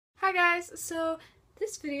Hi guys, so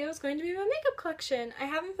this video is going to be my makeup collection. I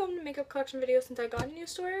haven't filmed a makeup collection video since I got a new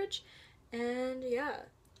storage, and yeah,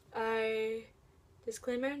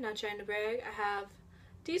 disclaimer, not trying to brag, I have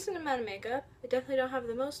a decent amount of makeup. I definitely don't have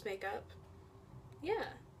the most makeup. Yeah.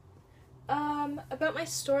 About my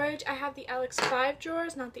storage, I have the Alex 5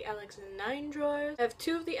 drawers, not the Alex 9 drawers. I have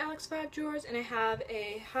two of the Alex 5 drawers, and I have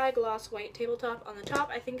a high gloss white tabletop on the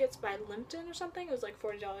top. I think it's by Limpton or something. It was like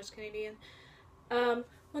 $40 Canadian.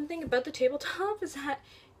 One thing about the tabletop is that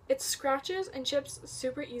it scratches and chips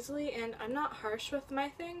super easily, and I'm not harsh with my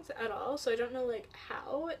things at all, so I don't know like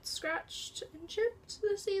how it scratched and chipped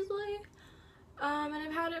this easily. And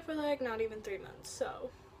I've had it for like not even 3 months, so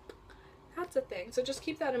that's a thing. So just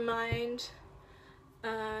keep that in mind.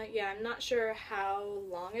 Yeah, I'm not sure how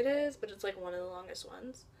long it is, but it's like one of the longest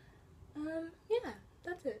ones. Yeah,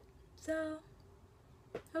 that's it. So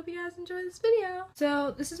hope you guys enjoy this video.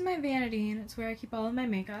 So this is my vanity, and it's where I keep all of my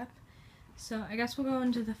makeup. So I guess we'll go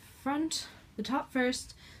into the top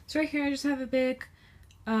first. So right here I just have a big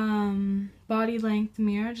body length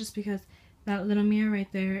mirror, just because that little mirror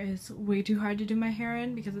right there is way too hard to do my hair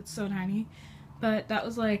in because it's so tiny. But that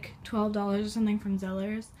was like $12 or something from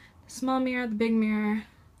Zellers. The small mirror, the big mirror,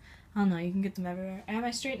 I don't know, you can get them everywhere. I have my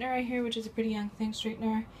straightener right here, which is a pretty young thing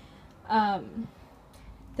straightener.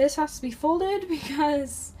 This has to be folded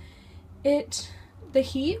because the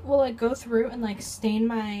heat will like go through and like stain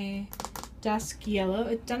my desk yellow.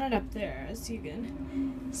 It's done it up there, as you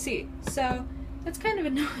can see. So it's kind of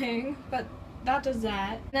annoying, but that does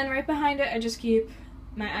that. And then right behind it, I just keep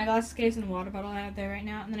my eyeglass case and water bottle I have there right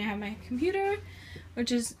now. And then I have my computer,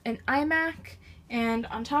 which is an iMac. And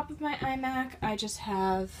on top of my iMac, I just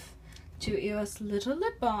have two EOS little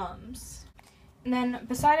lip balms. And then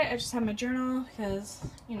beside it, I just have my journal because,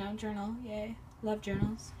 you know, journal, yay, love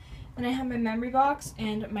journals. Then I have my memory box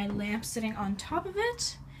and my lamp sitting on top of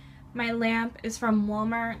it. My lamp is from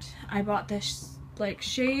Walmart. I bought this like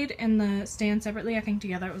shade and the stand separately. I think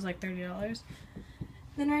together it was like $30.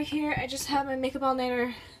 Then right here, I just have my Makeup All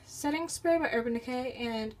Nighter setting spray by Urban Decay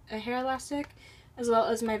and a hair elastic, as well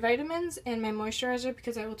as my vitamins and my moisturizer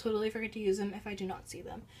because I will totally forget to use them if I do not see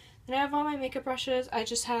them. Then I have all my makeup brushes. I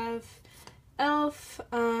just have e.l.f.,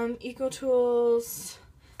 Eco Tools,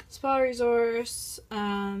 Spa Resource,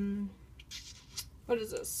 what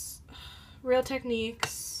is this? Real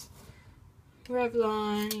Techniques,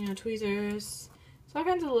 Revlon, you know, tweezers. So all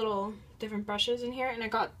kinds of little different brushes in here, and I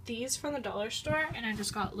got these from the dollar store, and I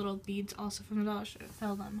just got little beads also from the dollar store to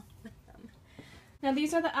fill them with them. Now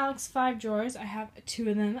these are the Alex 5 drawers. I have two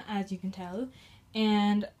of them, as you can tell,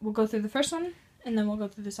 and we'll go through the first one, and then we'll go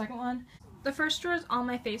through the second one. The first drawer is all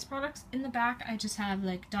my face products. In the back, I just have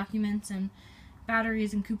like documents and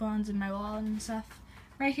batteries and coupons in my wallet and stuff.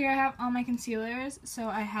 Right here, I have all my concealers. So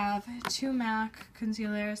I have two MAC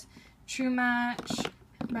concealers, True Match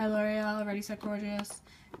by L'Oreal, Ready Set Gorgeous,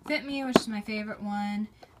 Fit Me, which is my favorite one,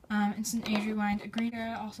 Instant Age Rewind, a green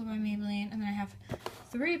hair, also by Maybelline, and then I have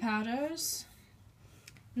three powders.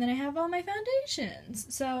 And then I have all my foundations.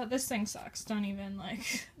 So this thing sucks. Don't even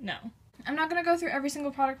like, no. I'm not going to go through every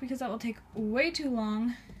single product because that will take way too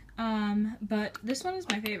long, but this one is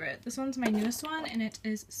my favorite. This one's my newest one, and it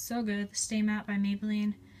is so good. The Stay Matte by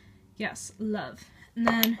Maybelline. Yes, love. And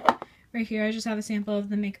then right here I just have a sample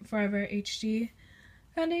of the Makeup Forever HD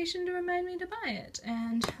foundation to remind me to buy it,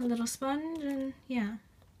 and a little sponge, and yeah.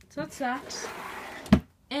 So that's that.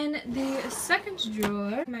 In the second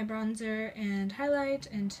drawer, my bronzer and highlight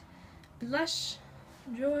and blush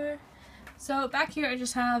drawer. So back here I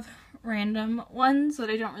just have random ones that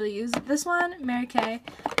I don't really use. This one, Mary Kay,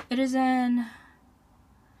 it is in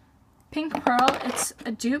Pink Pearl. It's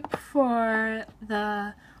a dupe for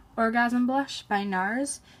the Orgasm Blush by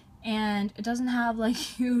NARS, and it doesn't have like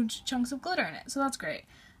huge chunks of glitter in it, so that's great.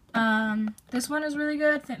 This one is really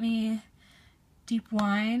good, Fit Me Deep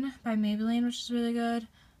Wine by Maybelline, which is really good.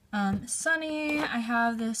 Sunny, I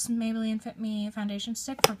have this Maybelline Fit Me foundation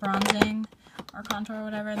stick for bronzing or contour or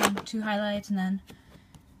whatever, and then two highlights, and then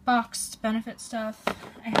boxed Benefit stuff.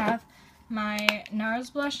 I have my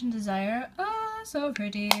NARS blush in Desire. Oh, so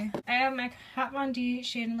pretty. I have my Kat Von D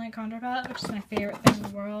Shade and Light Contour Palette, which is my favorite thing in the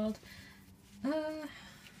world. And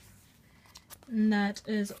that's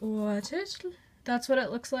what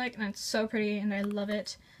it looks like, and it's so pretty, and I love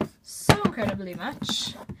it so incredibly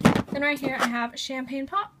much. Then right here I have Champagne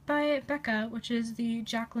Pop by Becca, which is the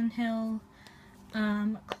Jaclyn Hill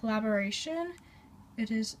collaboration. It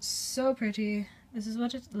is so pretty. This is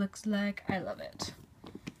what it looks like. I love it.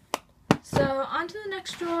 So on to the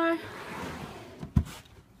next drawer.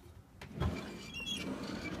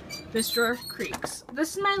 This drawer creaks.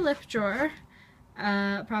 This is my lip drawer.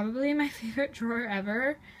 Probably my favorite drawer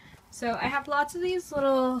ever. So I have lots of these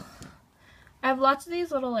little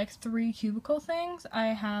like 3 cubicle things. I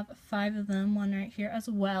have 5 of them, one right here as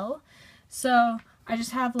well. So I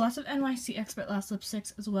just have lots of NYC Expert Lash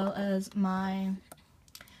lipsticks as well as my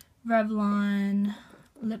Revlon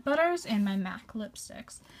lip butters and my MAC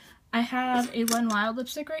lipsticks. I have a One Wild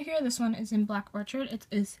lipstick right here. This one is in Black Orchid. It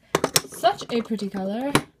is such a pretty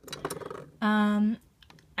color.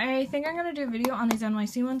 I think I'm going to do a video on these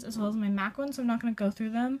NYC ones as well as my MAC ones, so I'm not going to go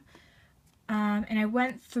through them. And I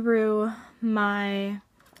went through my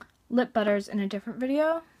lip butters in a different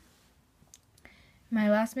video. My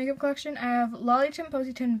last makeup collection, I have Lolly Tint,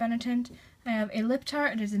 Posy Tint, Benetint. I have a lip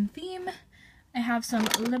tart, it is in theme. I have some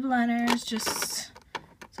lip liners, just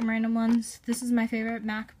some random ones. This is my favorite,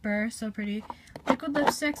 MAC Burr, so pretty. Liquid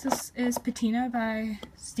lipsticks, this is Patina by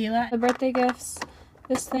Stila. The birthday gifts,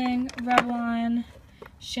 this thing, Revlon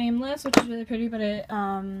Shameless, which is really pretty, but it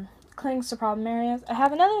clings to problem areas. I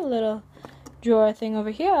have another little drawer thing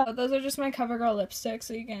over here. Those are just my CoverGirl lipsticks,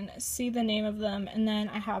 so you can see the name of them. And then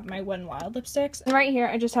I have my One Wild lipsticks. And right here,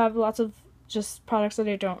 I just have lots of just products that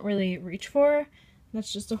I don't really reach for.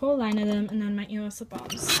 That's just a whole line of them. And then my EOS lip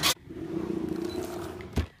balms.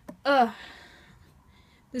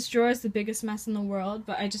 This drawer is the biggest mess in the world,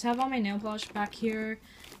 but I just have all my nail polish back here.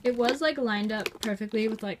 It was like lined up perfectly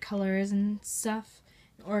with like colors and stuff,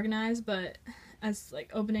 organized, but as like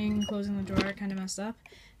opening and closing the drawer, it kind of messed up.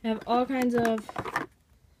 I have all kinds of,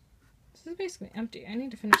 this is basically empty, I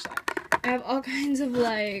need to finish that. I have all kinds of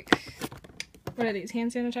like, what are these,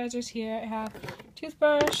 hand sanitizers here. I have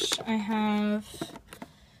toothbrush, I have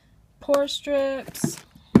pore strips,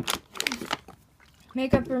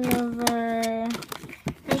 makeup remover,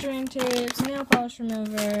 measuring tapes, nail polish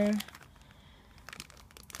remover,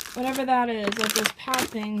 whatever that is, like those pad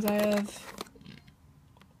things. I have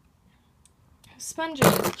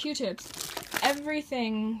sponges, Q-tips,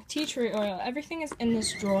 everything, tea tree oil, everything is in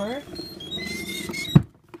this drawer.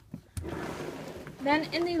 Then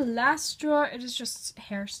in the last drawer, it is just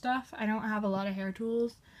hair stuff. I don't have a lot of hair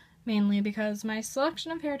tools, mainly because my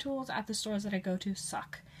selection of hair tools at the stores that I go to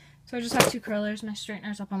suck. So I just have 2 curlers, my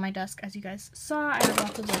straightener's up on my desk, as you guys saw. I have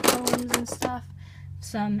lots of like combs and stuff,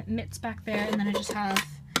 some mitts back there, and then I just have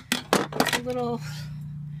a little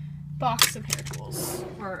box of hair tools,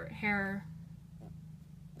 or hair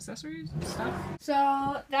accessories and stuff.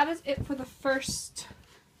 So that is it for the first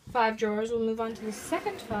 5 drawers. We'll move on to the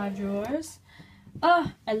second 5 drawers.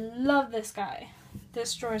 Oh, I love this guy.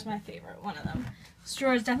 This drawer is my favorite, one of them. This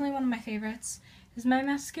drawer is definitely one of my favorites. This is my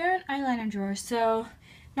mascara and eyeliner drawer. So I'm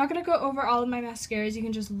not going to go over all of my mascaras. You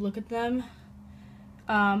can just look at them.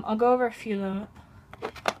 I'll go over a few though.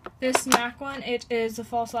 This MAC one, it is the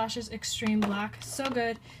False Lashes Extreme Black. So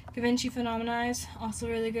good. Givenchy Phenomenize, also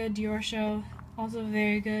really good. Dior Show, also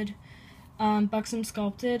very good. Buxom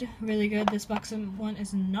Sculpted, really good. This Buxom one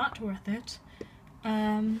is not worth it.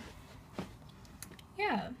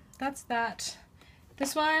 Yeah, that's that.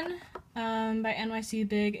 This one, by NYC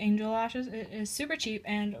Big Angel Lashes, it is super cheap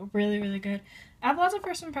and really, really good. I have lots of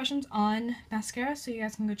first impressions on mascara, so you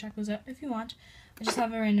guys can go check those out if you want. I just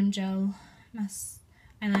have a random gel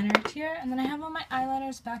eyeliner right here, and then I have all my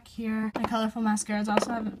eyeliners back here. My colorful mascaras. I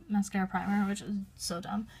also have a mascara primer, which is so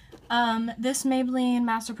dumb. This Maybelline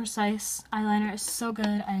Master Precise eyeliner is so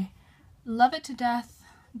good. I love it to death.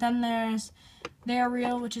 Then there's They're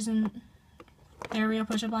Real, which isn't They're Real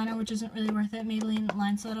push-up liner, which isn't really worth it. Maybelline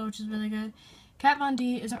Line Stiletto, which is really good. Kat Von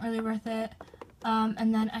D isn't really worth it.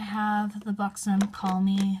 And then I have the Buxom Call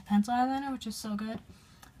Me pencil eyeliner, which is so good.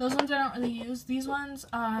 Those ones I don't really use. These ones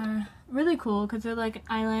are really cool because they're like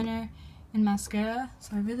eyeliner and mascara,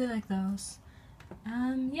 so I really like those.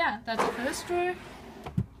 Yeah, that's it for this drawer.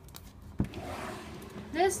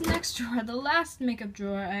 This next drawer, the last makeup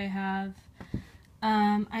drawer I have,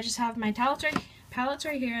 I just have my palettes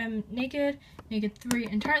right here. I'm Naked 3,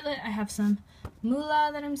 and Tartelette. I have some Moolah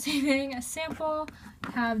that I'm saving, a sample.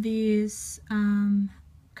 I have these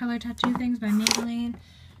color tattoo things by Maybelline,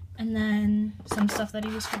 and then some stuff that I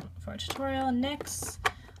use for a tutorial. NYX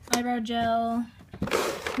eyebrow gel,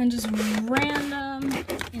 and just random,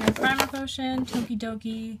 Primer Potion,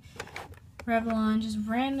 Tokidoki, Revlon, just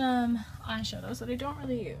random eyeshadows that I don't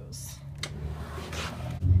really use.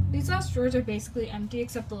 These last drawers are basically empty,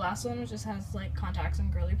 except the last one, which just has like contacts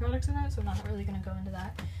and girly products in it, so I'm not really going to go into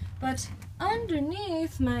that. But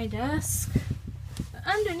underneath my desk,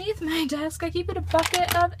 I keep it a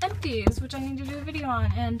bucket of empties, which I need to do a video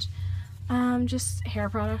on, and just hair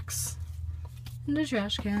products and a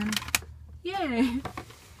trash can. Yay!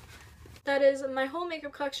 That is my whole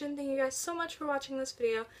makeup collection. Thank you guys so much for watching this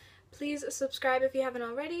video. Please subscribe if you haven't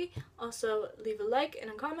already. Also, leave a like and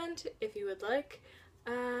a comment if you would like.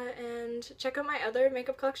 And and check out my other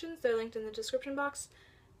makeup collections. They're linked in the description box.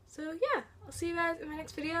 So yeah, I'll see you guys in my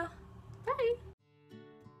next video. Bye!